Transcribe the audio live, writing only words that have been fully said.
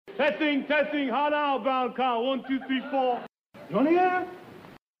Testing, hot outbound count. 1, 2, 3, 4. You want to hear?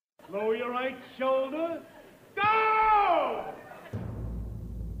 Lower your right shoulder. Go!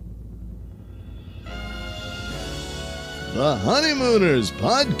 The Honeymooners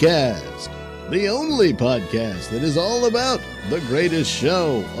Podcast. The only podcast that is all about the greatest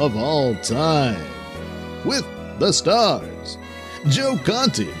show of all time. With the stars, Joe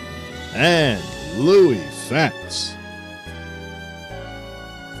Conti and Louis Fatts.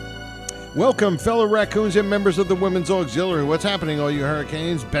 Welcome, fellow raccoons and members of the Women's Auxiliary. What's happening, all you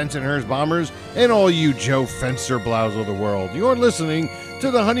Hurricanes, Bensonhurst Bombers, and all you Joe Fencer Blouse of the world? You're listening to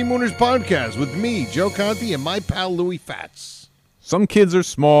the Honeymooners Podcast with me, Joe Conti, and my pal Louis Fatts. Some kids are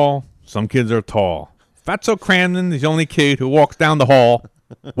small, some kids are tall. Fatso Crandon is the only kid who walks down the hall,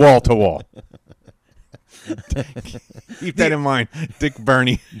 wall to wall. Keep that in mind. Dick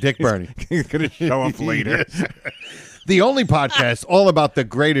Burney. Dick Burney. He's going to show up later. The only podcast all about the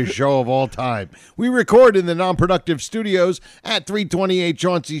greatest show of all time. We record in the non-productive studios at 328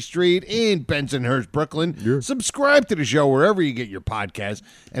 Chauncey Street in Bensonhurst, Brooklyn. Yeah. Subscribe to the show wherever you get your podcasts.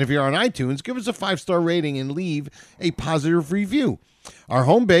 And if you're on iTunes, give us a 5-star rating and leave a positive review. Our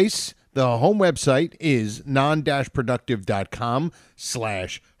home base, the home website, is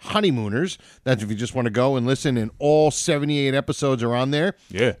non-productive.com/honeymooners. That's if you just want to go and listen, and all 78 episodes are on there.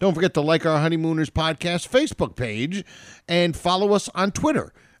 Yeah. Don't forget to like our Honeymooners Podcast Facebook page and follow us on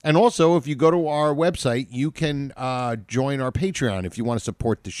Twitter. And also, if you go to our website, you can join our Patreon if you want to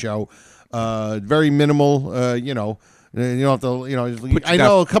support the show. Very minimal, you don't have to, I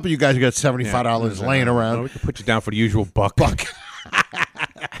know a couple of you guys got $75 laying around. We can put you down for the usual buck.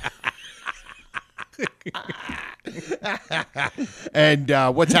 And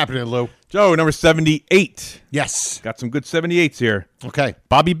what's happening, Lou? Joe, number 78. Yes. Got some good 78s here. Okay.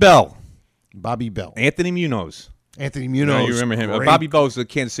 Bobby Bell. Anthony Munoz. Munoz. You remember him. Great. Bobby Bell was the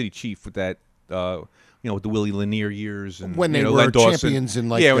Kansas City Chief with that, with the Willie Lanier years. And when they were Len Dawson. champions in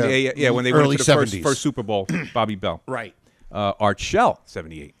when they early went to the 70s. First Super Bowl, Bobby Bell. Right. Art Shell,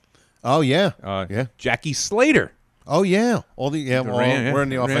 78. Oh, yeah. Yeah. Jackie Slater. Oh, yeah. We're in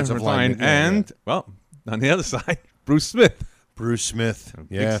the offensive line. And, well, on the other side, Bruce Smith.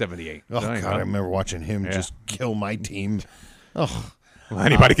 Yeah. Big 78. Oh, God, I remember watching him just kill my team. Oh. Well,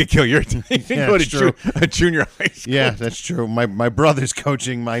 anybody could kill your team. Yeah, Go that's to true. junior high school. Yeah, that's true. My brother's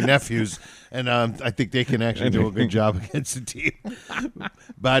coaching my nephews, and I think they can actually do a good job against the team.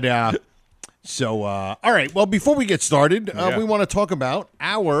 But, all right. Well, before we get started, we want to talk about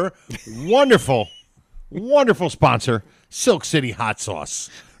our wonderful sponsor, Silk City Hot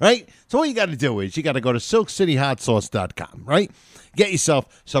Sauce, right? So what you got to do is you got to go to silkcityhotsauce.com, right? Get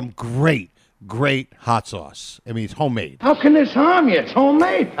yourself some great hot sauce. I mean, it's homemade. How can this harm you? It's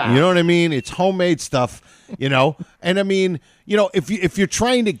homemade, pal. You know what I mean? It's homemade stuff, And I mean, if you're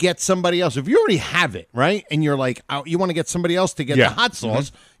trying to get somebody else, if you already have it, right? And you're like, you want to get somebody else to get the hot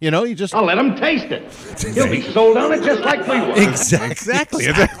sauce, you just... I'll let him taste it. He'll be sold on it just like we were. Exactly.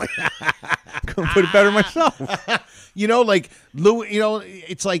 Couldn't put it better myself. Like, Lou,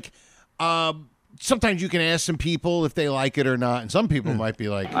 it's like... sometimes you can ask some people if they like it or not, and some people might be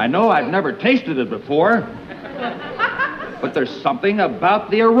like... I know I've never tasted it before, but there's something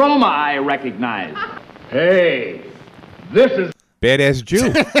about the aroma I recognize. Hey, this is... Badass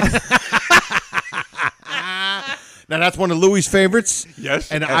Jew. Now, that's one of Louis' favorites.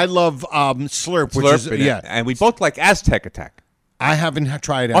 Yes. And I love Slurp, which is... And we both like Aztec Attack. I haven't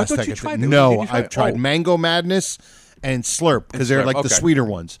tried I Aztec thought you Attack. tried it. No, Did you try I've it? tried Mango Madness and Slurp, because they're like the sweeter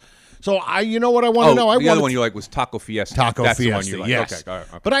ones. So you know what I want to know? The other one you like was Taco Fiesta. That's Fiesta, the one you like. yes. Okay, all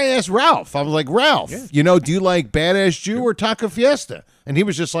right. But I asked Ralph. I was like, Ralph, do you like Badass Jew or Taco Fiesta? And he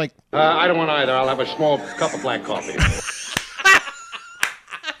was just like... I don't want either. I'll have a small cup of black coffee.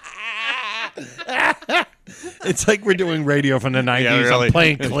 It's like we're doing radio from the 90s. Yeah, really. I'm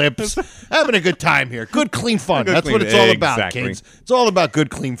playing clips. Having a good time here. Good, clean fun. That's what it's all about, kids. It's all about good,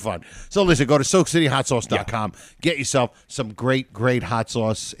 clean fun. So listen, go to SilkCityHotSauce.com. Get yourself some great hot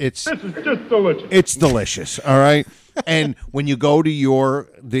sauce. This is just delicious. It's delicious, all right? And when you go to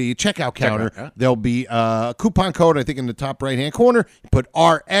the checkout counter, there'll be a coupon code, I think, in the top right-hand corner. Put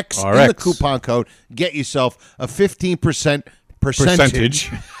RX in the coupon code. Get yourself a 15%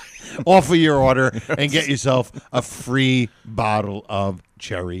 percentage off of your order and get yourself a free bottle of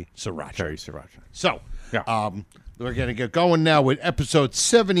cherry sriracha. So, we're going to get going now with episode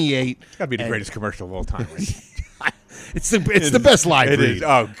 78. It's got to be the greatest commercial of all time. It's the best live read.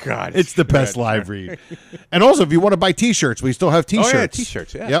 Oh, God. It's the best live read. And also, if you want to buy T-shirts, we still have T-shirts. Oh, yeah,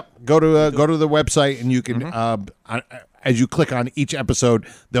 T-shirts, yeah. Yep. Go to the website, and you can, as you click on each episode,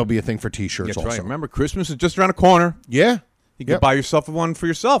 there'll be a thing for T-shirts That's also. right. Remember, Christmas is just around the corner. Yeah. You could buy yourself one for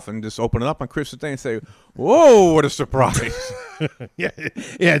yourself and just open it up on Christmas Day and say, "Whoa, what a surprise!" Yeah,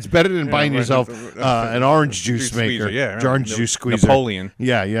 it's better than buying yourself an orange juice maker. Yeah, right. Orange juice squeezer. Napoleon.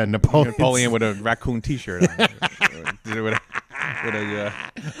 Yeah, Napoleon. Napoleon with a raccoon T-shirt on. with a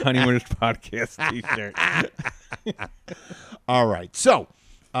Honeymooners podcast T-shirt. All right, so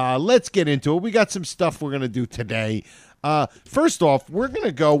let's get into it. We got some stuff we're going to do today. First off, we're going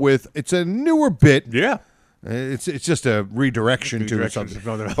to go with, it's a newer bit. Yeah. It's just a redirection to something,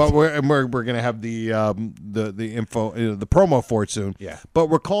 but we're going to have the info, the promo for it soon. Yeah, but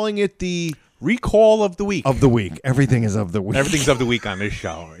we're calling it the recall of the week. Of the week, everything is of the week. Everything's of the week on this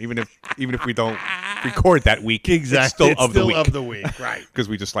show, even if we don't record that week. Exactly, it's still of the week, right? Because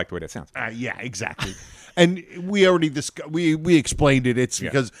we just like the way that sounds. Yeah, exactly. And we already we explained it. It's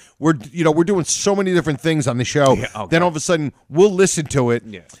because we're doing so many different things on the show. Yeah, then all of a sudden we'll listen to it,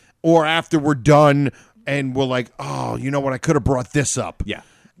 or after we're done. And we're like, oh, you know what? I could have brought this up. Yeah.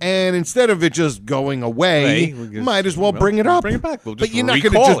 And instead of it just going away, might as well bring it up. Bring it back. We'll just but you're not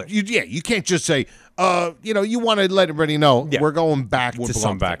going to you can't just say, you want to let everybody know we're going back to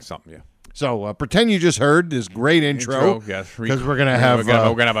something. Yeah. So pretend you just heard this great intro. Yes. Because we're going to have an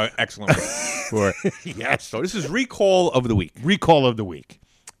excellent one for it. Yes. So this is recall of the week. Recall of the week.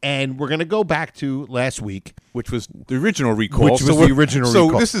 And we're going to go back to last week. Which was the original recall. Which was the original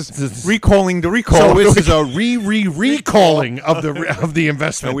recall. So this is recalling the recall. So this is a recalling of the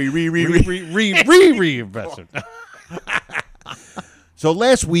investment. Reinvestment. So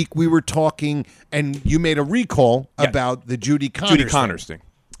last week we were talking, and you made a recall about the Judy Connors thing.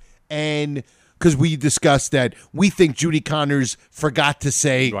 And because we discussed that we think Judy Connors forgot to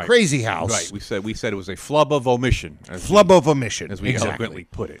say Crazy House. Right. We said it was a flub of omission. As we eloquently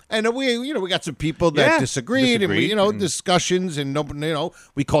put it. And we got some people that disagreed, and we discussions, and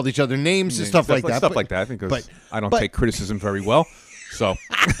we called each other names and stuff like that. Stuff like that. Because I don't take criticism very well. So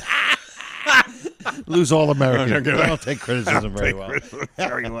lose all American. I don't take criticism very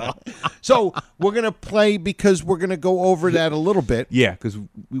well. So we're gonna play because we're gonna go over that a little bit. Yeah, because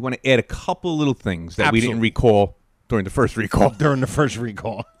we want to add a couple little things that we didn't recall during the first recall.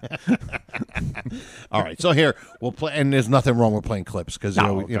 All right, so here we'll play, and there's nothing wrong with playing clips because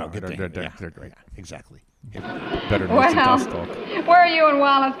they're great. Exactly. Better than some dust talk. Where are you and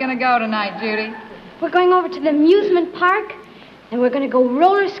Wallace going to go tonight, Judy? We're going over to the amusement park, and we're going to go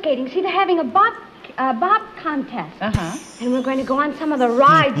roller skating. See, they're having a bob contest. And we're going to go on some of the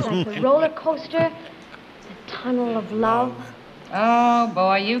rides, like the roller coaster, the tunnel of love. Oh,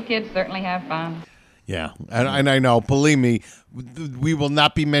 boy, you kids certainly have fun. Yeah, and I know, believe me, we will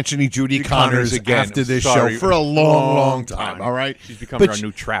not be mentioning Judy Connors again after this show for a long time. All right, she's becoming our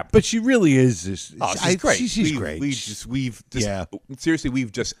new trap. But she really is. She's great. She's great. We've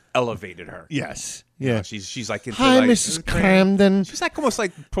just elevated her. Yes. Yeah. She's like into Hi, Mrs. Cramden. She's like almost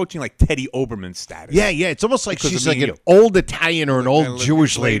like approaching like Teddy Oberman status. Yeah. It's almost like she's like an old Italian or an old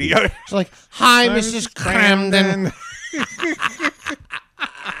Jewish lady. She's like, hi, Mrs. Cramden.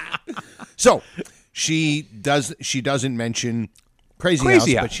 So she doesn't mention Crazy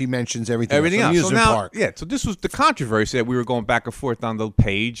House, but she mentions everything else. So now, so this was the controversy that we were going back and forth on the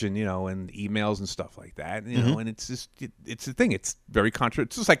page, and and emails and stuff like that. And it's just it's the thing. It's very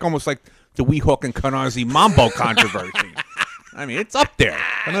It's just like almost like the Weehawk and Canarsie Mambo controversy. I mean, it's up there.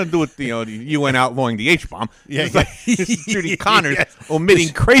 Nothing to do with the UN outlawing the H-bomb. It's like Judy Connors omitting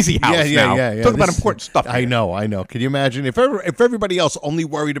Crazy House now. Talk about important stuff. I know. Can you imagine if everybody else only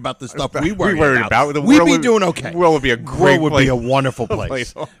worried about the stuff we worried about? We'd be doing okay. The world would be a great place. Would be a wonderful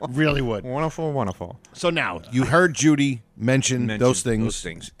place. Really would. Wonderful. So now you heard Judy mention those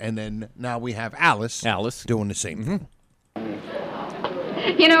things, and then now we have Alice doing the same thing.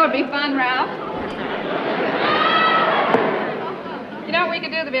 You know, it'd be fun, Ralph. You know what we could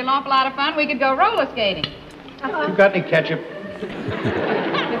do that'd be an awful lot of fun? We could go roller skating. You got any ketchup?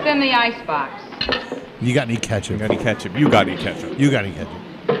 It's in the icebox. You got any ketchup? You got any ketchup?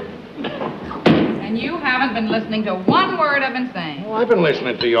 And you haven't been listening to one word I've been saying. Oh, I've been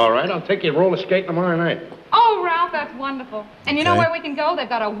listening to you, all right. I'll take you roller skating tomorrow night. Oh, Ralph, that's wonderful. And you know where we can go? They've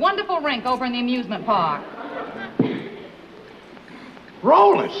got a wonderful rink over in the amusement park.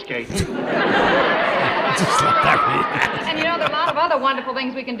 Roller skating? And you know, there are a lot of other wonderful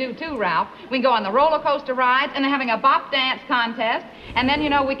things we can do, too, Ralph. We can go on the roller coaster rides, and they're having a bop dance contest. And then,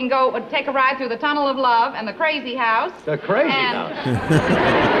 we can go take a ride through the Tunnel of Love and the Crazy House. The Crazy House? You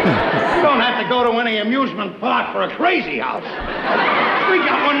don't have to go to any amusement park for a Crazy House. We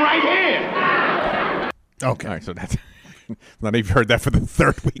got one right here. Okay. All right, so that's... Not even heard that for the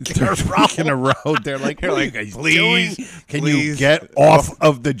third week in a row. They're like, please, can you get off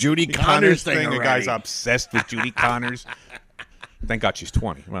of the Judy Connors thing? The guy's obsessed with Judy Connors. Thank God she's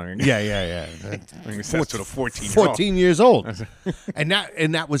 20. Yeah. I think that's to the 14-year-old. 14 years old. and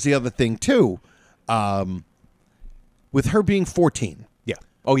that was the other thing, too. With her being 14. Yeah.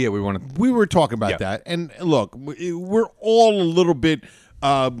 Oh, yeah, we were talking about that. And look, we're all a little bit,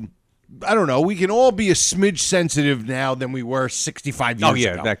 I don't know, we can all be a smidge sensitive now than we were 65 years ago. Oh,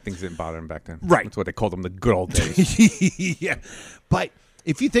 yeah, that things didn't bother him back then. Right. That's what they called them, the good old days. Yeah. But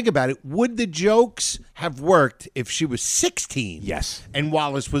if you think about it, would the jokes have worked if she was 16? Yes. And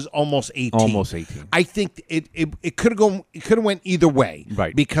Wallace was almost 18. Almost 18. I think it could have went either way.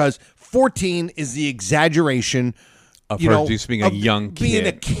 Right. Because 14 is the exaggeration of her just being a young kid. Being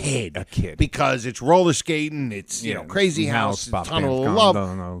a kid. A kid. Because it's roller skating, it's crazy house, tunnel of love.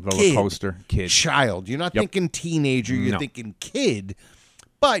 Roller coaster, kid. Child. You're not thinking teenager, you're thinking kid.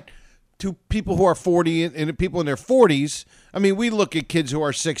 But to people who are 40 and people in their 40s, I mean, we look at kids who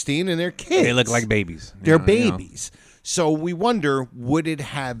are 16 and they're kids. They look like babies. They're babies. So we wonder, would it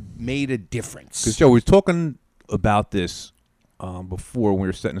have made a difference? Because, Joe, we were talking about this before when we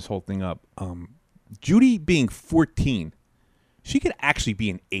were setting this whole thing up. Judy being 14, she could actually be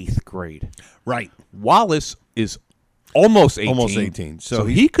in 8th grade. Right. Wallace is almost 18. Almost 18. So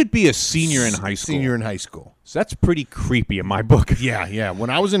he could be a senior in high school. Senior in high school. So that's pretty creepy in my book. Yeah. When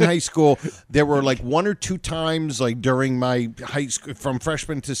I was in high school, there were like 1 or 2 times, like during my high school, from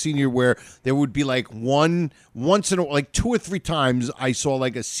freshman to senior, where there would be like once in like 2 or 3 times I saw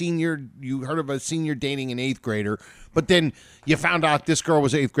like a senior. You heard of a senior dating an 8th grader, but then you found out this girl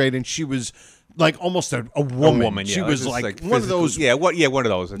was 8th grade and she was like almost a woman. A woman, yeah. She was like one of those. Yeah, one of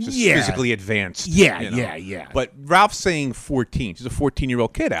those. It's just physically advanced. Yeah. But Ralph's saying 14. She's a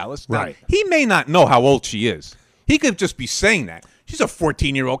 14-year-old kid, Alice. Now, right. He may not know how old she is. He could just be saying that. She's a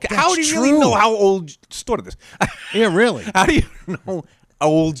 14-year-old kid. How do you really know how old? Start of this. Yeah, really. How do you know how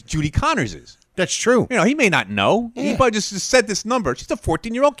old Judy Connors is? That's true. He may not know. Yeah. He probably just said this number. She's a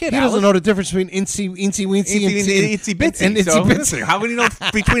 14-year-old kid. He doesn't know the difference between Incy Wincy and Itsy Bitsy. And Itsy Bitsy. How would he know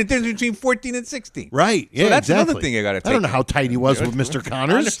between the difference between 14 and 16? Right. Yeah, so that's exactly. another thing I got to take. I don't know how tight he was with Mr.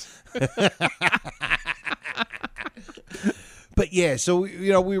 Connors. But yeah, so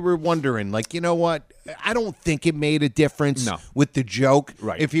we were wondering, like, you know what? I don't think it made a difference with the joke.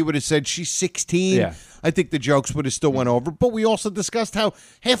 Right. If he would have said she's 16, I think the jokes would have still went over. But we also discussed how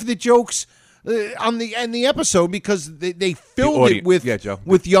half of the jokes on the episode, because they filled it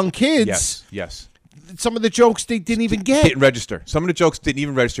with young kids. Yes. Some of the jokes they didn't even get. Didn't register. Some of the jokes didn't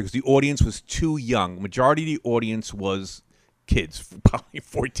even register because the audience was too young. Majority of the audience was kids, probably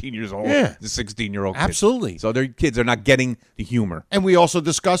 14 years old, the 16-year-old kids. Absolutely. So their kids are not getting the humor. And we also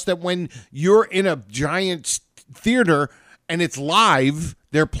discussed that when you're in a giant theater and it's live,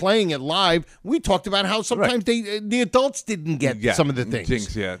 they're playing it live. We talked about how sometimes the adults didn't get some of the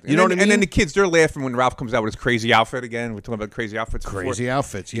things. You know what I mean? And then the kids, they're laughing when Ralph comes out with his crazy outfit again. We're talking about crazy outfits. Crazy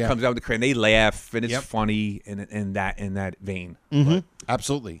outfits, yeah. He comes out with the crazy, and they laugh, and it's funny in that vein. Mm-hmm.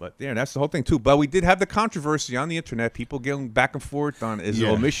 Absolutely. But that's the whole thing too. But we did have the controversy on the internet. People going back and forth on is it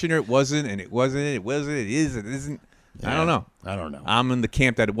omission or it wasn't, and it wasn't, it is, it isn't. Yeah. I don't know. I'm in the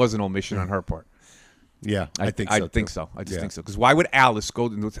camp that it was an omission on her part. Yeah, I think so. I just think so. Because why would Alice go?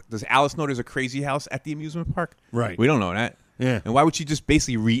 Does Alice know there's a crazy house at the amusement park? Right. We don't know that. Yeah. And why would she just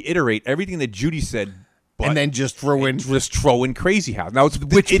basically reiterate everything that Judy said, and then just throw in crazy house? Now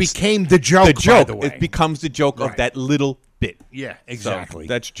which became the joke. The joke. By the way. It becomes the joke of that little bit. Yeah, exactly.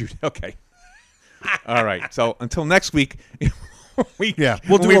 So that's Judy. Okay. All right. So until next week.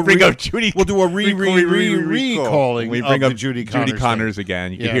 We'll do a Judy. We'll do a recalling. We bring up Judy Connors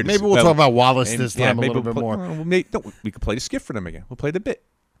again. You can hear maybe we'll talk about Wallace this time a little bit more. We could play the skit for them again. We'll play the bit.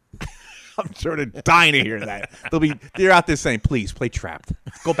 I'm sort of dying to hear that. They're out there saying, "Please play Trapped.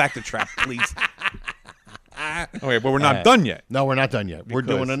 Go back to Trapped, please." Okay, but we're not done yet. No, we're not done yet. We're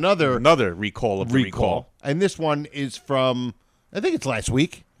doing another recall of the recall, and this one is from I think it's last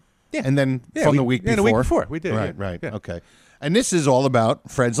week. Yeah, and then from the week before. The week before we did. Right. Yeah. Okay. And this is all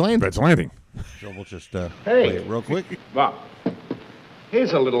about Fred's Landing. So we'll just play it real quick. Bob,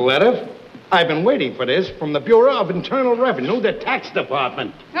 here's a little letter. I've been waiting for this from the Bureau of Internal Revenue, the tax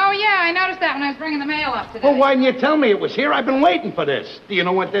department. Oh, yeah, I noticed that when I was bringing the mail up today. Well, why didn't you tell me it was here? I've been waiting for this. Do you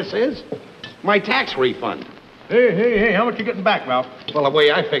know what this is? My tax refund. Hey, how much you getting back, Ralph? Well, the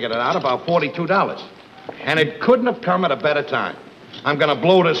way I figured it out, about $42. And it couldn't have come at a better time. I'm going to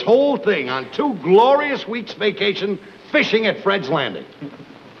blow this whole thing on 2 glorious weeks' vacation fishing at Fred's Landing.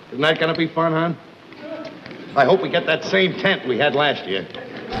 Isn't that going to be fun, hon? I hope we get that same tent we had last year.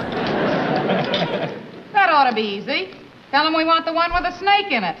 That ought to be easy. Tell them we want the one with a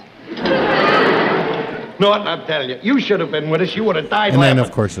snake in it. Norton, I'm telling you, you should have been with us. You would have died And laughing. then,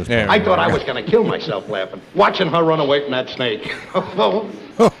 of course, there's I thought I was going to kill myself laughing, watching her run away from that snake. How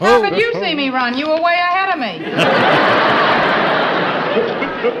could you see me run? You were way ahead of me.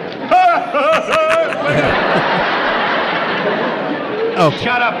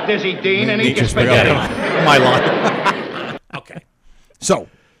 Shut up, Dizzy Dean, and eat your spaghetti. My line. Okay. So,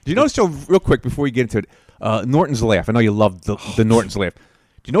 do you notice, Joe, real quick before you get into it, Norton's laugh? I know you love the Norton's laugh.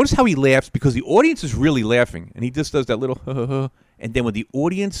 Do you notice how he laughs? Because the audience is really laughing, and he just does that little and then when the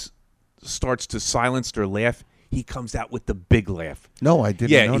audience starts to silence their laugh, he comes out with the big laugh. No, I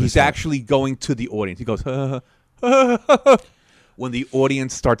didn't notice he's that. actually going to the audience. He goes, when the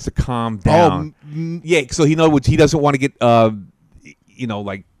audience starts to calm down. Yeah, so he doesn't want to get,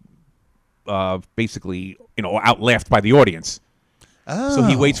 basically, out laughed by the audience. Oh. So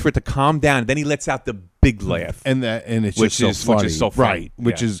he waits for it to calm down, and then he lets out the big laugh. And it's which just so funny. Which is so funny. Right,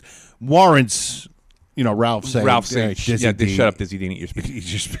 which is warrants, Ralph saying, shut up, Dizzy Dean, eat your spaghetti.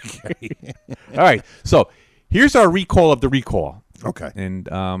 Eat your spaghetti. All right, so here's our recall of the recall. Okay. And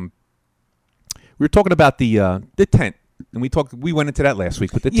we were talking about the tent. And we went into that last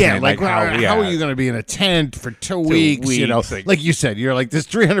week with the tent. Like how are you going to be in a tent for 2 weeks? Like you said, you're like this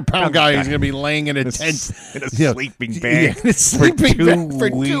 300-pound guy who's going to be laying in a tent in a sleeping bag for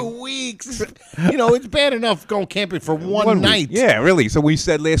 2 weeks. It's bad enough going camping for one night. Yeah, really. So we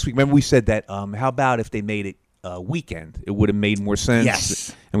said last week. Remember, we said that. How about if they made it weekend? It would have made more sense.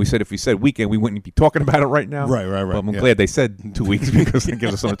 Yes. And we said if we said weekend, we wouldn't be talking about it right now. Right. But I'm glad they said 2 weeks because it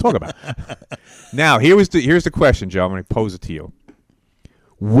gives us something to talk about. Now, here's the question, Joe. I'm going to pose it to you.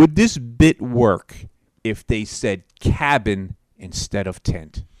 Would this bit work if they said cabin instead of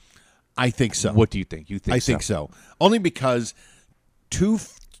tent? I think so. What do you think? I think so. Only because 2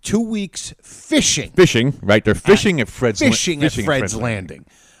 weeks fishing. Fishing, right? They're fishing at Fred's Landing.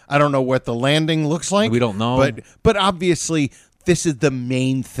 I don't know what the landing looks like. We don't know. But obviously, this is the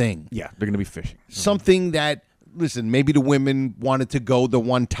main thing. Yeah, they're going to be fishing. Something that, listen, maybe the women wanted to go the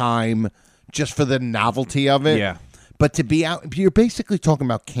one time just for the novelty of it. Yeah. But to be out, you're basically talking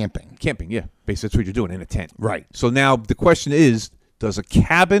about camping. Camping, yeah. Basically, that's what you're doing in a tent. Right. So now the question is, does a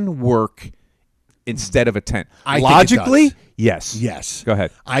cabin work instead of a tent? Logically, think it yes. Yes. Go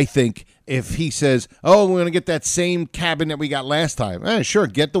ahead. I think if he says, we're going to get that same cabin that we got last time, sure,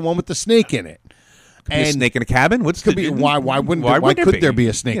 get the one with the snake in it. A snake in a cabin? Why could there be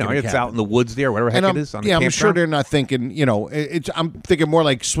a snake in a cabin? It's out in the woods there, whatever it is. On I'm sure they're not thinking, I'm thinking more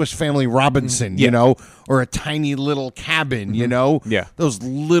like Swiss Family Robinson, or a tiny little cabin, Yeah. Those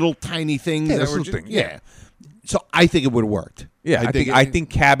little tiny things. Yeah, that those were little just, things, yeah. So I think it would have worked. Yeah, I think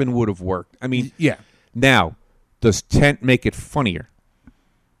cabin would have worked. I mean, yeah. Now, does tent make it funnier?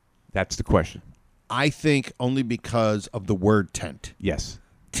 That's the question. I think only because of the word tent. Yes.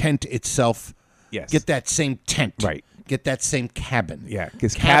 Tent itself. Yes. Get that same tent. Right. Get that same cabin. Yeah,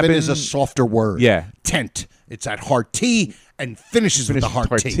 because cabin is a softer word. Yeah. Tent. It's that hard T and finishes with the hard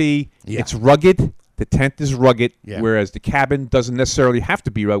T. Yeah. It's rugged. The tent is rugged, yeah. Whereas the cabin doesn't necessarily have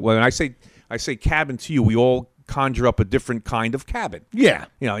to be rugged. When I say cabin to you, we all conjure up a different kind of cabin. Yeah.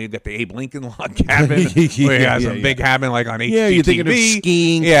 You got the Abe Lincoln log cabin, where it has a big cabin like on HGTV. Yeah, you're thinking of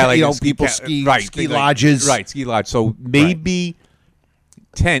skiing. Yeah, like people ski lodges. Right, ski lodge. So maybe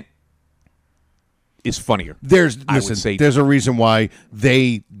tent is funnier. There's a reason why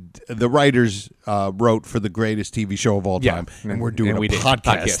the writers wrote for the greatest TV show of all time, and we're doing a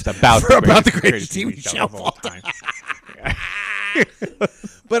podcast about the greatest TV show of all time.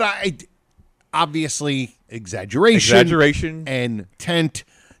 But obviously exaggeration and tent,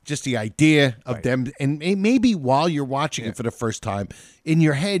 just the idea of them, and maybe while you're watching it for the first time, in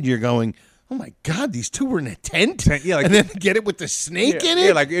your head you're going, oh my God, these two were in a tent? Yeah, and then get it with the snake in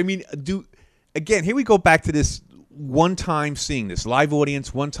it? Yeah, again, here we go back to this one time seeing this. Live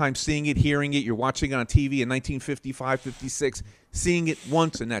audience, one time seeing it, hearing it. You're watching it on TV in 1955, 56, seeing it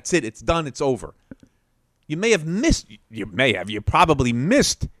once, and that's it. It's done. It's over. You probably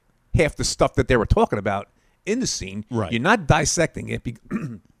missed half the stuff that they were talking about in the scene. Right. You're not dissecting it.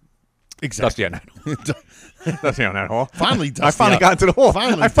 Exactly. Dusty on that hole. Finally, I finally got into the hole.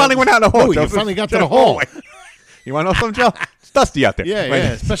 I finally went out the hole. You finally got to the hole. You want to know something, Joe? It's dusty out there. Yeah,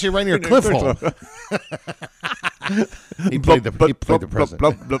 especially right near Cliff Hole. He played the president.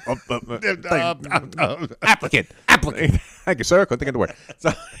 Applicant. Thank you, sir. Couldn't think of the word.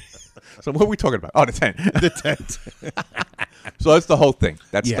 So what are we talking about? Oh, the tent. The tent. So that's the whole thing.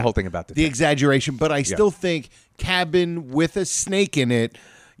 That's the whole thing about the tent. Exaggeration. But I still think cabin with a snake in it,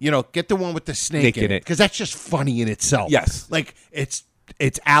 get the one with the snake in it. Because that's just funny in itself. Yes. Like, it's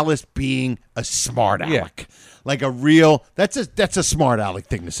It's Alice being a smart aleck. Like a real, that's a smart aleck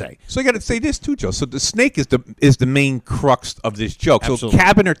thing to say. So I got to say this too, Joe. So the snake is the main crux of this joke. Absolutely. So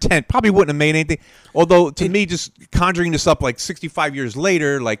cabin or tent probably wouldn't have made anything. Although to me, just conjuring this up like 65 years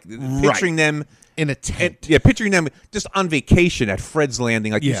later, like picturing them in a tent. Picturing them just on vacation at Fred's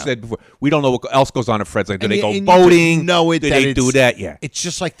Landing, like you said before. We don't know what else goes on at Fred's Landing. Do they go boating? No, do they do that? Yeah, it's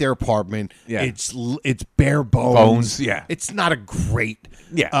just like their apartment. Yeah, it's bare bones. Yeah, it's not a great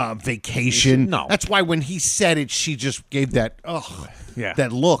vacation. No, that's why when he said it, she just gave that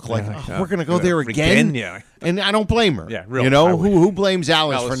that look like we're gonna go there again. Yeah, and I don't blame her. Yeah, really. You know who blames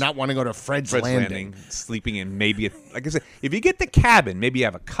Alice for not wanting to go to Fred's Landing? Sleeping in like I said, if you get the cabin, maybe you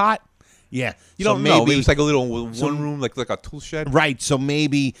have a cot. Yeah, you don't know. Maybe it's like a little one room, like a tool shed. Right. So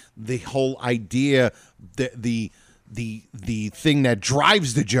maybe the whole idea, the thing that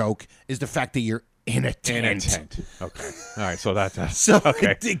drives the joke is the fact that you're in a tent. Okay. All right. So that's so okay.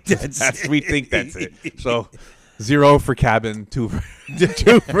 I think that's we think that's it. So 0 for cabin, 2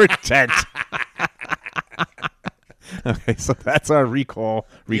 for tent. Okay. So that's our recall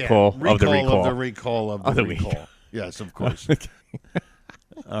of the recall. Yes, of course.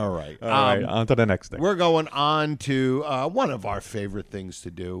 All right. On to the next thing. We're going on to one of our favorite things to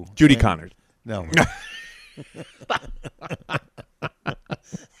do. Judy Connors. No.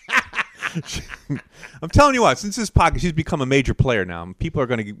 I'm telling you what, since this podcast, she's become a major player now. People are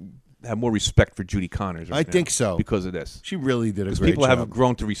going to have more respect for Judy Connors. I think so. Because of this. She really did a great job. People have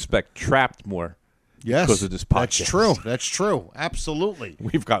grown to respect Trapped more. Yes, because of this podcast. That's true. That's true. Absolutely.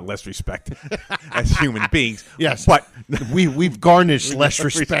 We've got less respect as human beings. Yes, but we've garnished less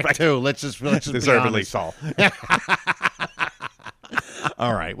respect too. Let's just deservedly so.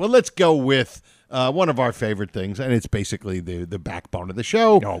 All right. Well, let's go with one of our favorite things, and it's basically the backbone of the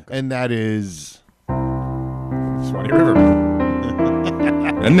show, and that is Swanee River.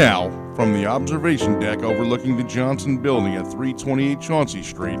 And now, from the observation deck overlooking the Johnson Building at 328 Chauncey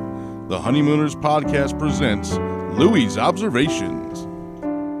Street, the Honeymooners podcast presents Louie's Observations.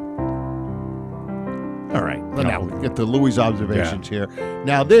 All right. Well, now we get to Louie's Observations here.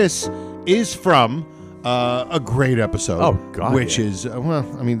 Now, this is from a great episode. Oh, God. Which is, well,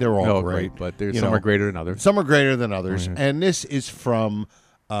 I mean, they're all great. But some are greater than others. Some are greater than others. Mm-hmm. And this is from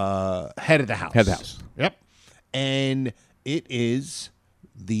Head of the House. Head of the House. Yep. And it is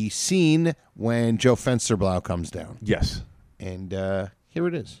the scene when Joe Fensterblau comes down. Yes. And here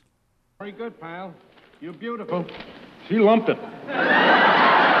it is. Very good, pal. You're beautiful. She lumped it. Hey,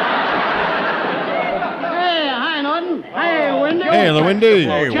 hi, Norton. Hey, Wendy. Hey, Wendy.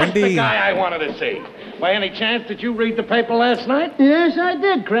 Hey, just the guy I wanted to see. By any chance, did you read the paper last night? Yes, I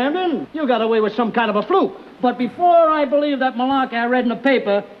did, Crandon. You got away with some kind of a fluke. But before I believe that malarkey I read in the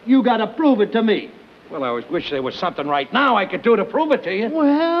paper, you got to prove it to me. Well, I wish there was something right now I could do to prove it to you.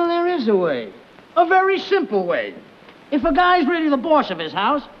 Well, there is a way. A very simple way. If a guy's really the boss of his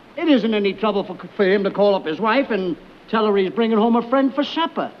house, it isn't any trouble for him to call up his wife and tell her he's bringing home a friend for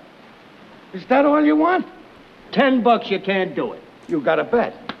supper. Is that all you want? $10 you can't do it. You got a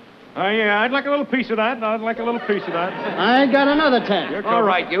bet. Yeah, I'd like a little piece of that. I got another 10. All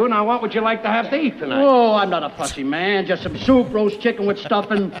right, you. Now, what would you like to have to eat tonight? Oh, I'm not a fussy man. Just some soup, roast chicken with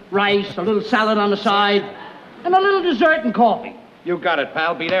stuffing, rice, a little salad on the side, and a little dessert and coffee. You got it,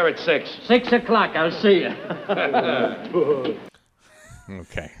 pal. Be there at 6. 6 o'clock. I'll see you.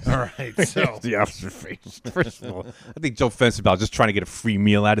 Okay. All right. So the observations. First of all, I think Joe Fensterblau just trying to get a free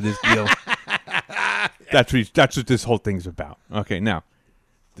meal out of this deal. That's what this whole thing's about. Okay. Now,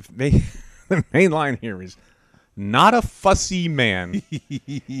 the main line here is not a fussy man.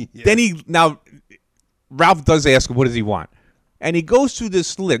 Yes. Then Ralph does ask him, what does he want? And he goes through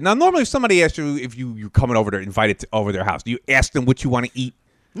this list. Now, normally if somebody asks you if you're coming over there, invited over their house, do you ask them what you want to eat?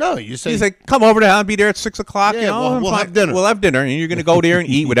 No, you say... He's like, come over there, I'll be there at 6 o'clock. Yeah, we'll have dinner. We'll have dinner, and you're going to go there and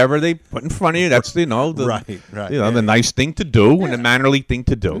eat whatever they put in front of you. That's, the right. The nice thing to do and the mannerly thing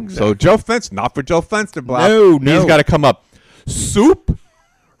to do. Exactly. So Joe not for Joe Fensterblau. No. He's got to come up. Soup,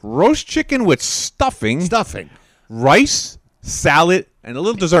 roast chicken with stuffing, rice, salad, and a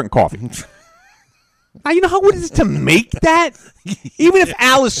little dessert and coffee. Now, you know how good it is to make that? Even if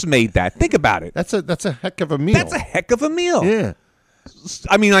Alice made that. Think about it. That's a heck of a meal. That's a heck of a meal. Yeah.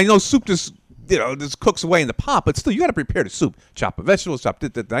 I mean, I know soup just cooks away in the pot, but still, you got to prepare the soup. Chop the vegetables, I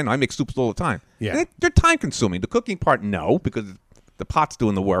know I make soups all the time. Yeah. They're time consuming. The cooking part, no, because the pot's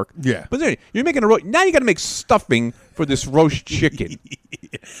doing the work. Yeah. But then you're making now you got to make stuffing for this roast chicken.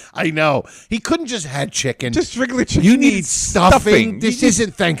 I know. He couldn't just have chicken. Just regular chicken. You need stuffing. This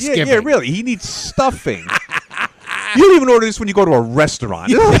isn't Thanksgiving. Yeah, really. He needs stuffing. You don't even order this when you go to a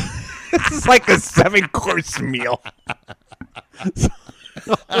restaurant. This is like a 7-course meal.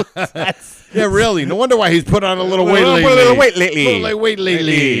 Yeah, really. No wonder why he's put on a little weight lately. Put a little weight lately. Little weight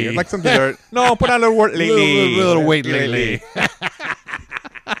lately. Like something. No, put on a little weight lately. Little weight lately.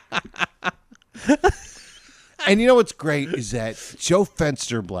 And you know what's great is that Joe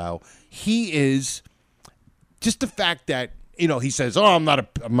Fensterblau, he is just the fact that, you know, he says, "Oh, I'm not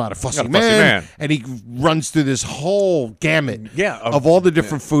a fussy man," and he runs through this whole gamut of all the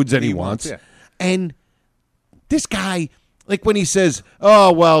different foods that he wants. Yeah. And this guy, like when he says,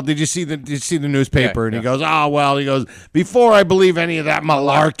 "Oh, well, did you see the newspaper?" And he goes, "Oh, well," he goes, "Before I believe any of that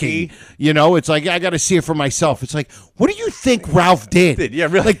malarkey, you know, it's like I got to see it for myself." It's like, what do you think Ralph did? Yeah,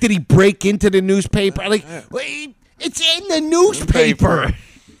 really. Like, did he break into the newspaper? Like, it's in the newspaper.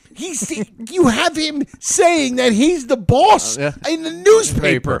 You have him saying that he's the boss in the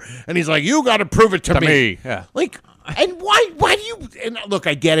newspaper, and he's like, "You got to prove it to me." Yeah. Like, and why do you? And look,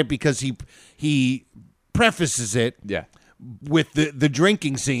 I get it because he prefaces it, with the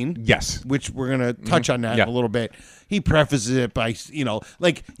drinking scene, yes, which we're gonna touch on that in a little bit. He prefaces it by, you know,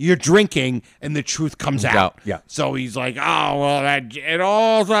 like you're drinking and the truth comes out. Yeah. So he's like, "Oh, well, it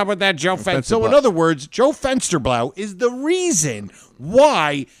all's up with that Joe Fensterblau." So in other words, Joe Fensterblau is the reason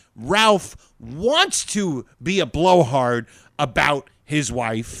why Ralph wants to be a blowhard about his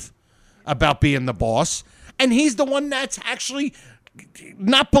wife, about being the boss, and he's the one that's actually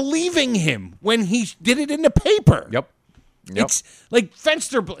not believing him when he did it in the paper. Yep. It's like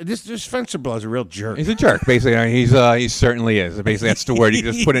Fensterblau. This Fensterblau is a real jerk. He's a jerk, basically. He certainly is. Basically, that's the word. You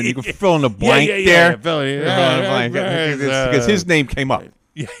just put in. You can fill in the blank there. Fill in the blank because his name came up.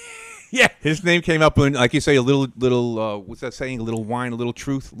 Yeah, his name came up when, like you say, a little. What's that saying? A little wine, a little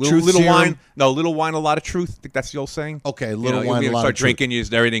truth. Little serum. wine. No, little wine, a lot of truth. I think that's the old saying. Okay, little wine, a lot start of truth.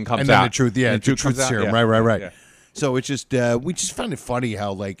 drinking, everything comes and then out. the truth. Yeah, the truth serum. Yeah. Right. Yeah. So it's just we just found it funny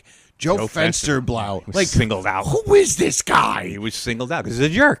how like Joe Fensterblau was like singled out. Who is this guy? He was singled out because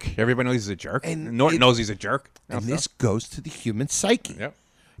he's a jerk. Everybody knows he's a jerk. And Norton knows he's a jerk. And this goes to the human psyche. Yep.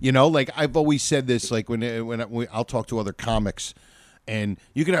 You know, like I've always said this, like when I'll talk to other comics, and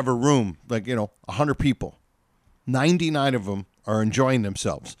you can have a room, like, you know, 100 people. 99 of them are enjoying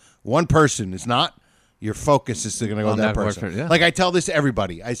themselves. One person is not. Your focus is going to go on that person. Yeah. Like I tell this to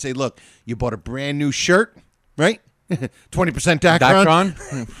everybody. I say, look, you bought a brand new shirt, right? 20%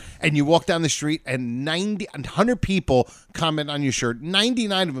 Dacron. And you walk down the street and 100 people comment on your shirt.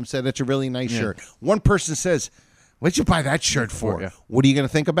 99 of them said that's a really nice shirt. One person says, "What'd you buy that shirt for?" What are you going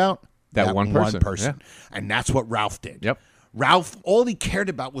to think about? That one person. Yeah. And that's what Ralph did. Yep. Ralph, all he cared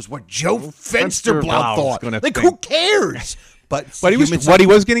about was what Joe Fensterblau thought. Like, think. who cares? But he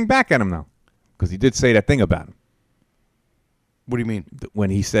was getting back at him, though, because he did say that thing about him. What do you mean? When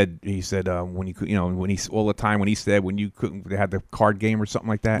he said when you could, you know, when he all the time when he said when you couldn't, they had the card game or something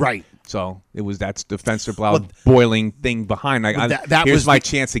like that. Right. So that's the Fensterblau boiling thing behind. Like, here's my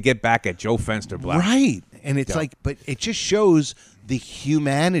chance to get back at Joe Fensterblau. Right. And it's like, but it just shows the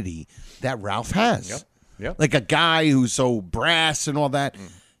humanity that Ralph has. Yep. Like a guy who's so brass and all that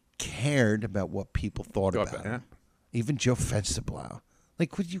cared about what people thought about him. Even Joe Fensterblau.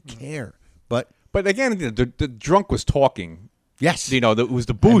 Like, would you care? But again, the drunk was talking. Yes. You know, it was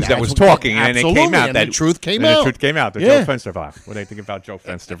the booze that was talking, and it came out. The truth came out. The truth came out. Joe Fensterblau. What do you think about Joe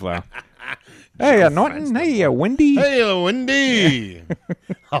Fensterblau? Hey, Norton. Hey, Wendy. Hey, Wendy.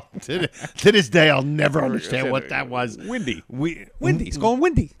 To this day, I'll never understand what that was. Windy. He's calling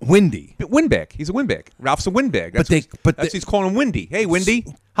Windy. Windy. Windbag. He's a windbag. Ralph's a windbag. He's calling him Windy. Hey, Windy.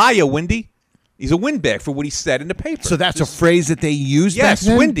 Hiya, Windy. He's a windbag for what he said in the paper. So that's a phrase that they use back Yes,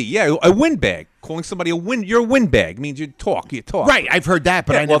 then? windy. Yeah, a windbag. Calling somebody you're a windbag means you talk. Right, I've heard that,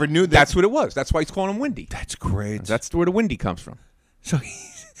 but I never knew that. That's what it was. That's why he's calling him Windy. That's great. That's where the Windy comes from.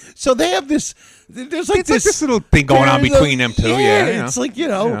 So they have this. There's like this little thing going on between them two. Yeah, it's like, you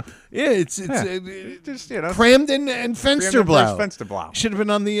know. It's just, you know, Cramden and Fensterblau. Fensterblau Should have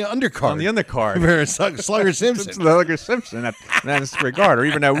been on the undercard. On the undercard. Slugger Simpson. Slugger Simpson at Madison Regard, or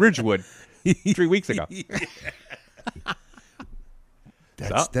even at Ridgewood 3 weeks ago.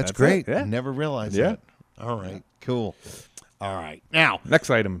 That's great. Yeah. I never realized that. All right, cool. All right, now next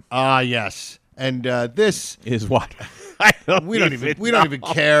item. Yes, and this is what we don't even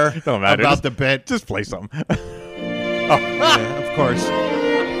care about the bit. Just play something. Of course.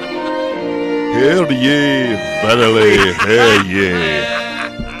 Hear ye, verily, hear ye.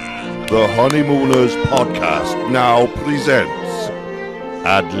 The Honeymooners podcast now presents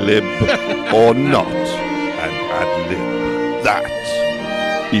Ad Lib or Not an Ad Lib. That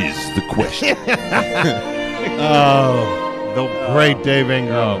is the question. Oh, The great Dave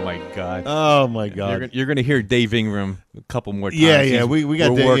Ingram. Oh my God. Oh my God. You're gonna hear Dave Ingram a couple more times. Yeah. We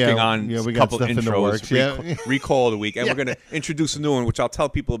got we're working on we a got couple stuff intros. in the works. Yeah. Recall of the week, and we're gonna introduce a new one, which I'll tell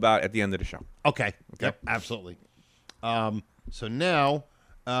people about at the end of the show. Okay. Yep. Absolutely. So now,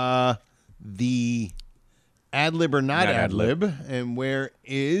 the ad lib or not ad lib, and where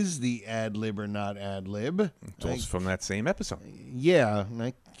is the ad lib or not ad lib? It's also from that same episode. Yeah, and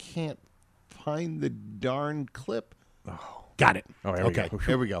I can't find the darn clip. Oh, got it. Oh, here we go.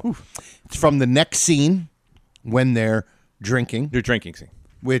 Here we go. It's from the next scene when they're drinking. Their drinking scene.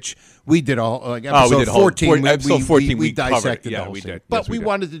 Which we did all like episode we did 14. Episode 14 we dissected yeah, the whole we scene. did. But Yes, we did.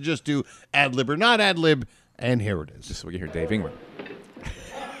 wanted to just do ad lib or not ad lib, and here it is. Just so we can hear Dave Ingram.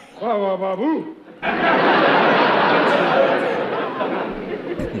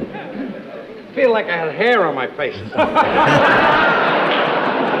 Feel like I had hair on my face.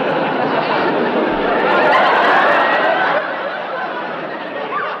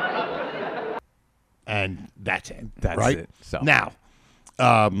 And that's it. That's right? it. So now,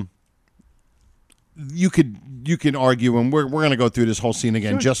 you can argue, and we're going to go through this whole scene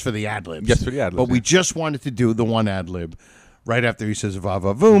again just for the ad libs. Just for the ad libs, But we just wanted to do the one ad lib right after he says "va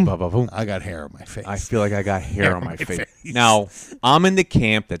va voom." Va, va, voom. I got hair on my face. I feel like I got hair on my face. Now, I'm in the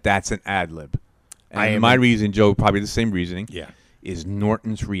camp that's an ad lib. And my reason, Joe, probably the same reasoning, is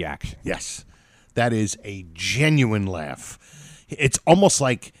Norton's reaction. Yes. That is a genuine laugh. It's almost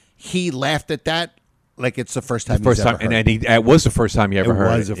like he laughed at that like it's the first time he's ever heard it. And it was the first time he ever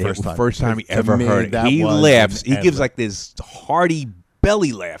heard it. It was the first time. First time he To ever me, heard that it. He was laughs. an He gives ad-lib. like this hearty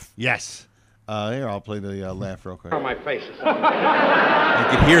belly laugh. Yes. Here, I'll play the laugh real quick. On my face. You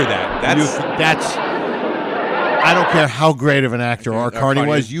can hear that. That's. I don't care how great of an actor R. Carney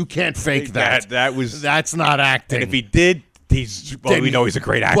was. You can't fake that. That's not acting. And if he did, we know he's a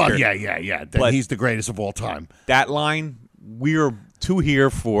great actor. Well, yeah. Then he's the greatest of all time. That line, we're two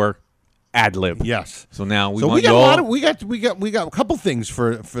here for ad lib. Yes. So now we got want a y'all. lot of, we got a couple things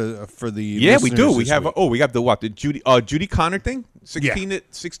for the Yeah, we do. listeners We this have week. we have the what? The Judy Connor thing?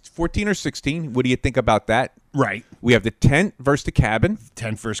 14 or 16. What do you think about that? Right. We have the tent versus the cabin.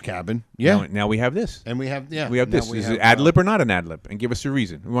 Tent first cabin. Yeah. Now we have this. And we have We have this. Is it ad lib or not an ad lib? And give us a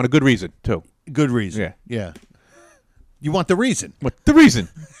reason. We want a good reason too. Good reason. Yeah. You want the reason? What the reason?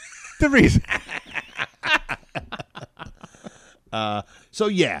 The reason. So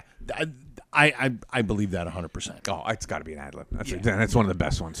yeah, I believe that 100%. Oh, it's got to be an ad lib. That's one of the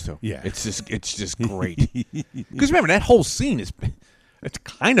best ones too. Yeah. It's just great. Because remember that whole scene it's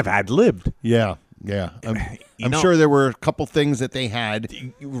kind of ad libbed. Yeah. I'm sure there were a couple things that they had,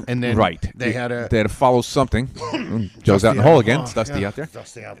 and then they had to follow something. Joe's out in the hole again. It's dusty out there.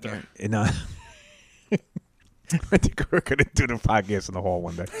 Dusty out there. And, I think we're going to do the podcast in the hall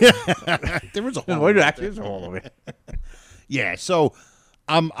one day. There was a hole. There's a hole over here. Yeah, so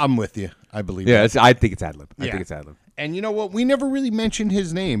I'm with you. I believe. Yeah, that. I think it's ad lib. I think it's ad lib. And you know what? We never really mentioned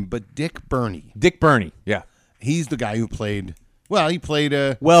his name, but Dick Burney. Dick Burney. Yeah, he's the guy who played. Well, he played.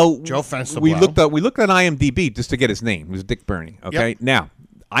 Joe Fensterblau. We looked at IMDb just to get his name. It was Dick Burney. Okay, now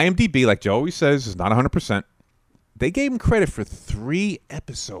IMDb, like Joe always says, is not 100%. They gave him credit for 3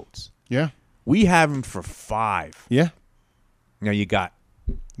 episodes. Yeah, we have him for 5. Yeah. Now you got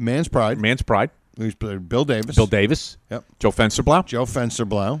Man's Pride. He's played Bill Davis. Yep. Joe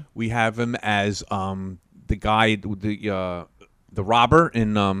Fensterblau. We have him as the guy, the robber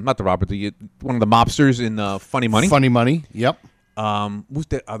in not the robber, one of the mobsters in Funny Money. Funny Money. Yep. Who's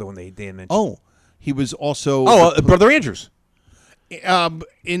the other one they didn't mention? Oh, he was also Brother Andrews.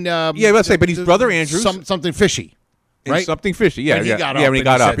 Let's say, but he's Brother Andrews. Something fishy. Right? Something fishy, yeah. When he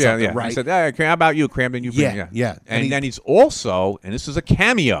got up, right. He said, hey, how about you, Cramden? You bring, yeah. And then he's also, and this is a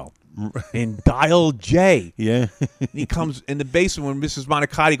cameo, in Dial J. Yeah. He comes in the basement when Mrs.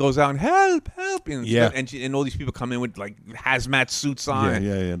 Monicati goes out and help. And, yeah. And all these people come in with like hazmat suits on.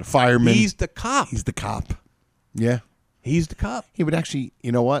 Yeah. The fireman. He's the cop. Yeah. He's the cop. He would actually,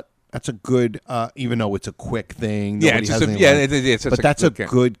 you know what? That's a good, even though it's a quick thing. But that's a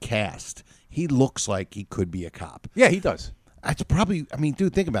good cast. He looks like he could be a cop. Yeah, he does. That's probably,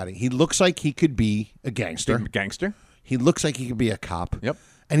 dude, think about it. He looks like he could be a gangster. He looks like he could be a cop. Yep.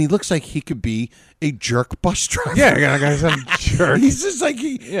 And he looks like he could be a jerk bus driver. Yeah, some jerk. He's just like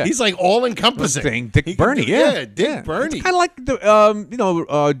he's like all encompassing. Dick Burney, Dick Burney. It's kind of like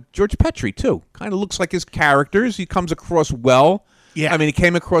the George Petrie too. Kind of looks like his characters. He comes across well. Yeah. He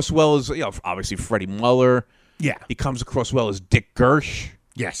came across well as obviously Freddie Muller. Yeah. He comes across well as Dick Gersh.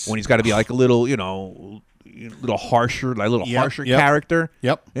 Yes. When he's got to be like a little, little harsher, harsher character.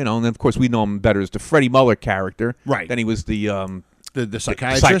 Yep. And then of course we know him better as the Freddie Muller character. Right. Then he was the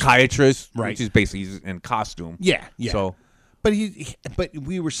psychiatrist. Right. Which is basically he's in costume. Yeah. So but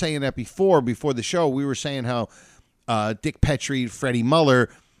we were saying that before the show. We were saying how Dick Petrie, Freddie Muller,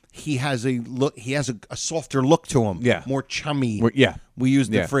 he has a look. He has a softer look to him. Yeah, more chummy. Yeah, we use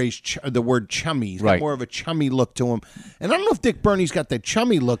the phrase, the word chummy. He's got more of a chummy look to him. And I don't know if Dick Burney's got that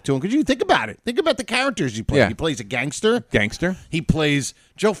chummy look to him, because you think about it. Think about the characters he plays. Yeah. He plays a gangster. He plays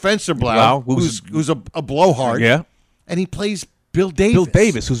Joe Fensterblau, who's a blowhard. Yeah, and he plays Bill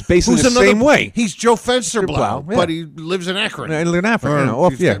Davis, who's basically the same way. He's Joe Fensterblau, but he lives in Akron.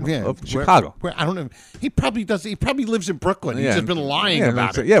 Off Chicago. Where, I don't know. He probably does. He probably lives in Brooklyn. He's just been lying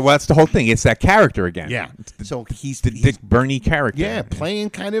about it. Yeah, well, that's the whole thing. It's that character again. Yeah. So he's the Dick Burney character. Yeah,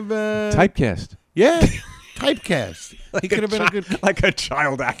 playing kind of typecast. Yeah, typecast. He could have been a good, like a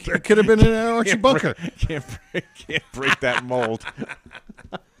child actor. He could have been an Archie Bunker. Can't break that mold.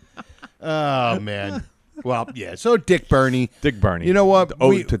 Oh man. Well, yeah. So Dick Burney. You know what?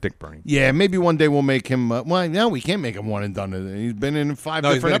 To Dick Burney. Yeah, maybe one day we'll make him. Well, no, we can't make him one and done. He's been in 5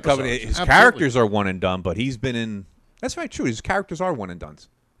 different episodes. His characters are one and done, but he's been in. That's right, true. His characters are one and done.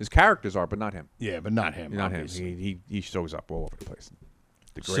 His characters are, but not him. Yeah, but not him. Not him. He shows up all over the place.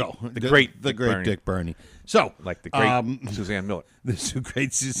 The great Dick Burney. So, like the great Suzanne Miller. The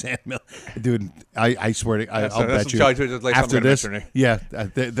great Suzanne Miller. Dude, I swear to I'll bet you. After this,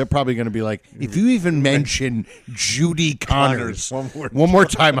 they're probably going to be like, if you even mention Judy Connors one more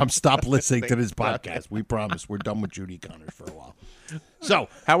time, I'm stop listening to this podcast. We promise. We're done with Judy Connors for a while. So,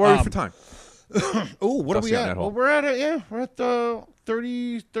 how are we for time? What are we at? Well, we're at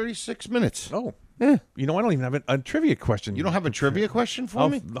 36 minutes. Oh. Yeah. You know, I don't even have a trivia question. You don't have a trivia question for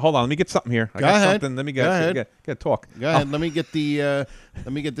me? Hold on, let me get something here. Go ahead. Something. Let me get talk. Go ahead. Let me get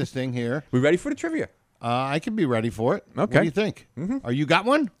this thing here. We ready for the trivia? I can be ready for it. Okay. What do you think? Mm-hmm. Are you got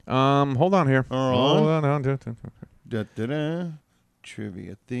one? Hold on here. Hold on.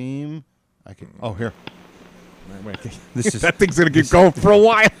 Trivia theme. I can. Oh, here. Wait. This is that thing's gonna keep going for a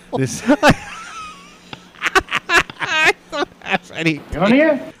while. You on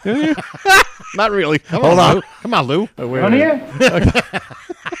here? Not really. Hold on. Come on, Lou. On here?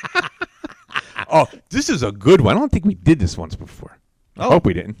 Oh, this is a good one. I don't think we did this once before. I hope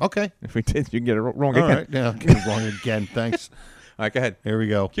we didn't. Okay. If we did, you can get it wrong All again. Right. Yeah, I'll get it wrong again. Thanks. All right, go ahead. Here we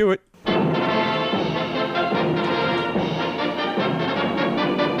go. Cue it.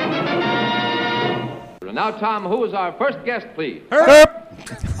 And now, Tom, who is our first guest, please? Herp.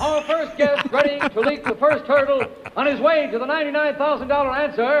 Our first guest, ready to leap the first hurdle on his way to the $99,000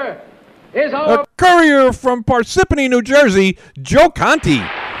 answer, is our... A courier from Parsippany, New Jersey, Joe Conti.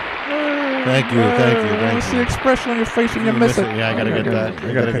 Thank you. What's the expression on your face when you miss it? Yeah, I got to get that.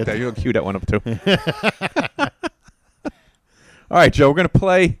 I got to get that. You'll cue that one up, too. All right, Joe, we're going to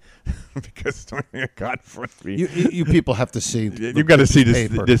play... because God for me. You people have to see. You've got to see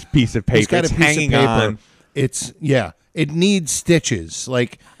this piece of paper. It's got a piece hanging of paper. On. It's It needs stitches.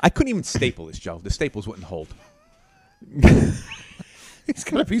 Like I couldn't even staple this, Joe. The staples wouldn't hold. He's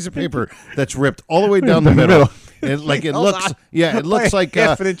got a piece of paper that's ripped all the way down the middle. It looks. Yeah, it looks like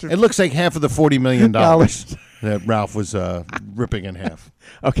it looks like half of the $40 million that Ralph was ripping in half.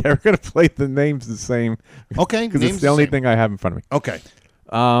 Okay, we're gonna play the names the same. Okay, because it's the only thing I have in front of me. Okay.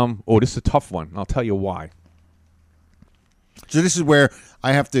 This is a tough one. I'll tell you why. So this is where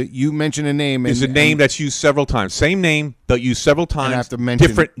I have to. You mention a name. It's a name that's used several times. Same name, but used several times. And I have to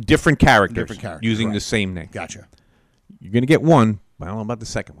mention different characters. Different characters using right. the same name. Gotcha. You're gonna get one, but I don't know about the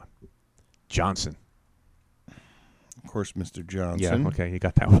second one. Johnson. Of course, Mr. Johnson. Yeah. Okay, you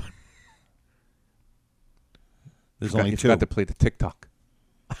got that one. There's only two. You got to play the TikTok.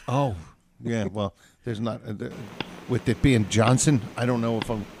 Oh, yeah. Well, there's not. With it being Johnson, I don't know if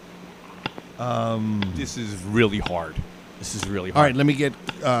I'm. This is really hard. All right, let me get.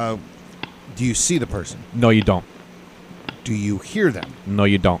 Do you see the person? No, you don't. Do you hear them? No,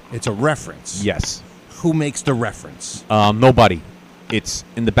 you don't. It's a reference. Yes. Who makes the reference? Nobody. It's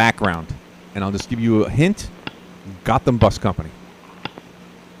in the background, and I'll just give you a hint. Gotham Bus Company.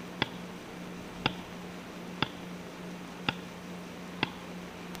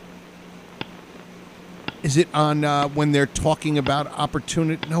 Is it on when they're talking about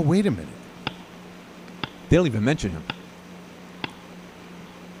opportunity? No, wait a minute. They don't even mention him.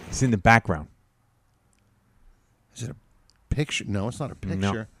 He's in the background. Is it a picture? No, it's not a picture.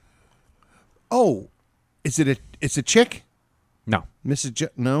 No. Oh, is it it's a chick? No. Mrs.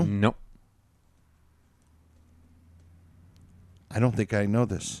 No? Nope. I don't think I know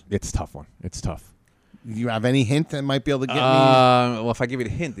this. It's a tough one. It's tough. Do you have any hint that might be able to get me? Well, if I give you a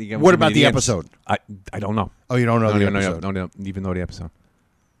hint, you what about the episode? I don't know. Oh, you don't know the episode? No, don't even know the episode.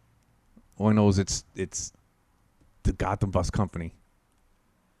 All I know is it's the Gotham Bus Company.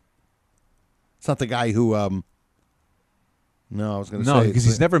 It's not the guy who No, I was going to No, say. because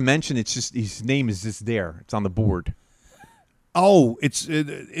he's never mentioned. It's just his name is just there. It's on the board. Oh, it's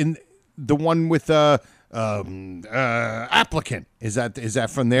in the one with applicant. Is that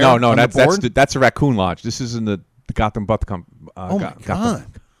from there? No, on that's a Raccoon Lodge. This is in the Gotham Butt Company. Oh my God.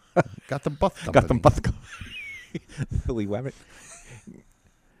 Gotham Butt Company. Gotham Butt Company. Philly Webbit.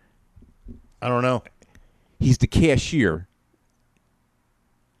 I don't know. He's the cashier.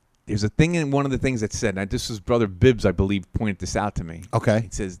 There's a thing in one of the things that said, now this was Brother Bibbs, I believe, pointed this out to me. Okay.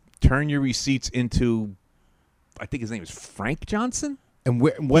 It says, turn your receipts into, I think his name is Frank Johnson? And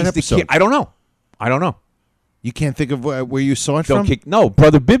what episode? I don't know. You can't think of where you saw it from? No,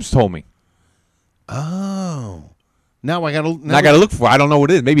 Brother Bibbs told me. Oh. Now I got to look for it. I don't know what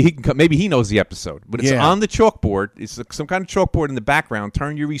it is. Maybe he can. Maybe he knows the episode. But it's on the chalkboard. It's some kind of chalkboard in the background.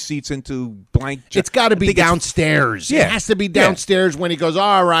 Turn your receipts into blank. It's got to be downstairs. Yeah. It has to be downstairs when he goes,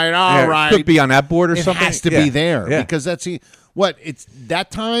 all right. Could be on that board or something. It has to be there because that's it's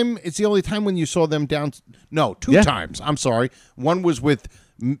that time. It's the only time when you saw them down. No, two times. I'm sorry. One was with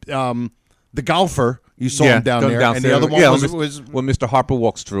the golfer. You saw him down there, and the other one was when Mr. Harper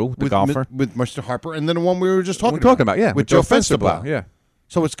walks through the golfer with Mr. Harper, and then the one we were just talking about, with Joe Fensterblau. Yeah.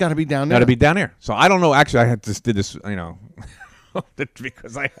 So it's got to be down there. Got to be down there. So I don't know. Actually, I did this,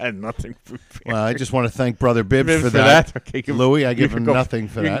 because I had nothing prepared. Well, I just want to thank Brother Bibbs for that. Okay, Louis, I give him nothing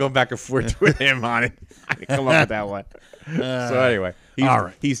for that. You can go back and forth with him on it. I didn't come up with that one. So anyway,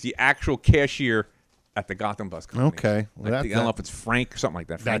 he's the actual cashier at the Gotham Bus Company. Okay. Well, I don't know if it's Frank, something like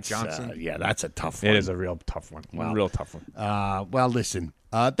that. Frank Johnson. That's a tough one. It is a real tough one. Wow. Real tough one. Well, listen,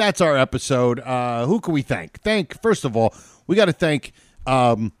 that's our episode. Who can we thank? First of all, we got to thank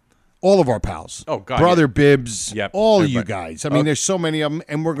all of our pals. Oh, God. Brother Bibbs, all everybody. you guys. I mean, there's so many of them,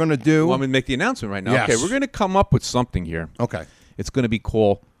 and we're going to do. Well, I'm going to make the announcement right now. Yes. Okay, we're going to come up with something here. Okay. It's going to be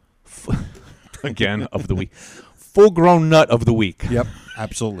called, again, of the week. Full-grown nut of the week. Yep,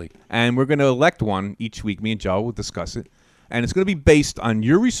 absolutely. And we're going to elect one each week. Me and Joe will discuss it. And it's going to be based on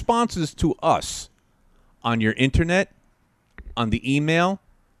your responses to us on your internet, on the email,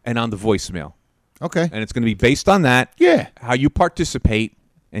 and on the voicemail. Okay. And it's going to be based on that. Yeah. How you participate.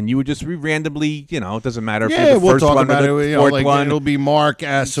 And you would just randomly, it doesn't matter if Yeah, you're the we'll first talk one about or it. the fourth one. It'll be Mark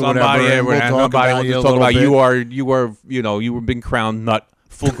S. or whatever. Somebody, And we'll talk about you a little bit. you were being crowned nut.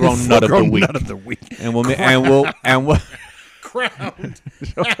 Full-grown nut of the week. Nut of the week. And we'll crowned.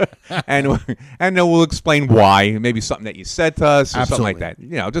 and then we'll explain why. Maybe something that you said to us or something like that.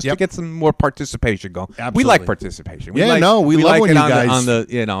 Just to get some more participation going. Absolutely. We like participation. We like love like when it you on guys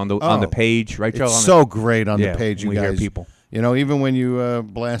on the page, right, Joe? It's so great on the page, you when we guys. hear people. Even when you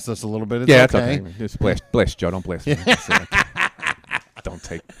blast us a little bit, it's it's okay. okay. Just blast Joe. Don't blast me. Don't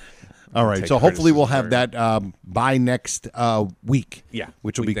take. All right, so hopefully we'll have that by next week. Yeah,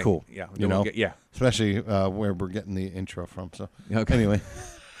 which will be cool. Yeah, especially where we're getting the intro from. So anyway,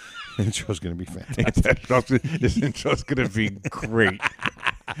 the intro's going to be fantastic. This intro's going to be great.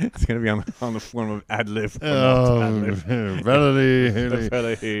 It's going to be on the form of ad lib.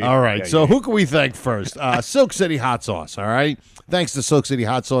 Really. All right, so who can we thank first? Silk City Hot Sauce. All right, thanks to Silk City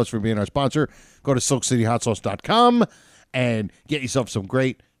Hot Sauce for being our sponsor. Go to silkcityhotsauce.com and get yourself some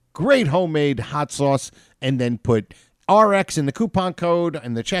great homemade hot sauce, and then put RX in the coupon code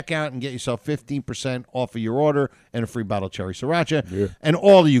and the checkout and get yourself 15% off of your order and a free bottle of cherry sriracha. Yeah. And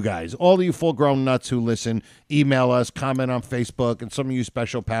all of you guys, all of you full-grown nuts who listen, email us, comment on Facebook, and some of you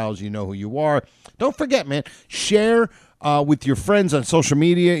special pals, you know who you are. Don't forget, man, share with your friends on social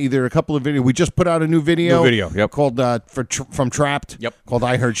media, either a couple of videos. We just put out a new video. Called from Trapped. Yep. Called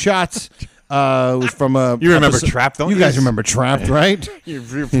I Heard Shots. It was from a. You remember Trapped, don't you? You guys remember Trapped, right?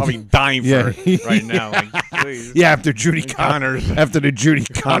 You're probably dying for it right now. Like, please. Yeah, after Judy Connors. After the Judy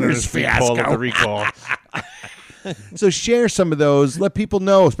Connors fiasco. The recall. So share some of those. Let people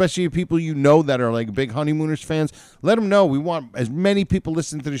know, especially people you know that are like big Honeymooners fans. Let them know. We want as many people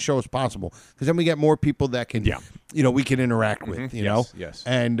listening to the show as possible, because then we get more people that can, we can interact with. You know. Yes.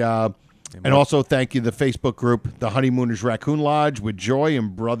 And also thank you the Facebook group, the Honeymooners Raccoon Lodge with Joy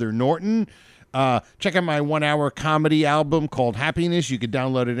and Brother Norton. Check out my 1-hour comedy album called Happiness. You can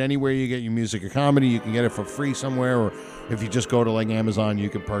download it anywhere you get your music or comedy. You can get it for free somewhere, or if you just go to like Amazon, you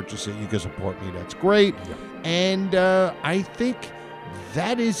can purchase it. You can support me. That's great. Yeah. And I think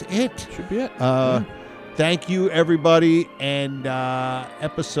that is it. Should be it. Thank you, everybody. And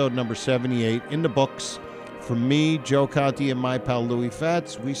episode number 78 in the books. From me, Joe Conti, and my pal Louis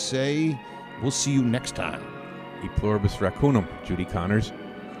Fats, we say we'll see you next time. E pluribus raccoonum, Judy Connors.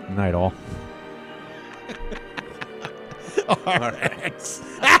 Night all. RX.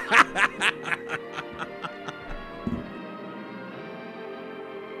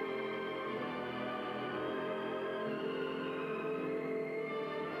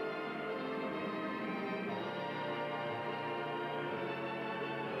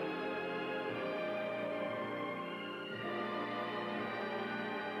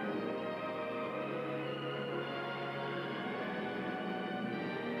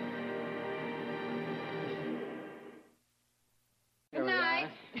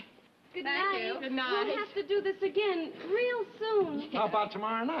 Good night. We'll have to do this again real soon. How about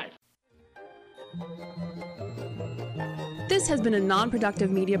tomorrow night? This has been a non-productive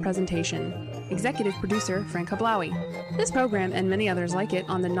media presentation. Executive producer, Frank Hablawi. This program and many others like it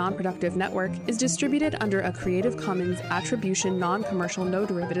on the Non-Productive Network is distributed under a Creative Commons Attribution Non-Commercial No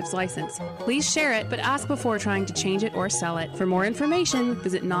Derivatives license. Please share it, but ask before trying to change it or sell it. For more information,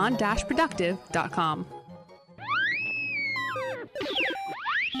 visit non-productive.com.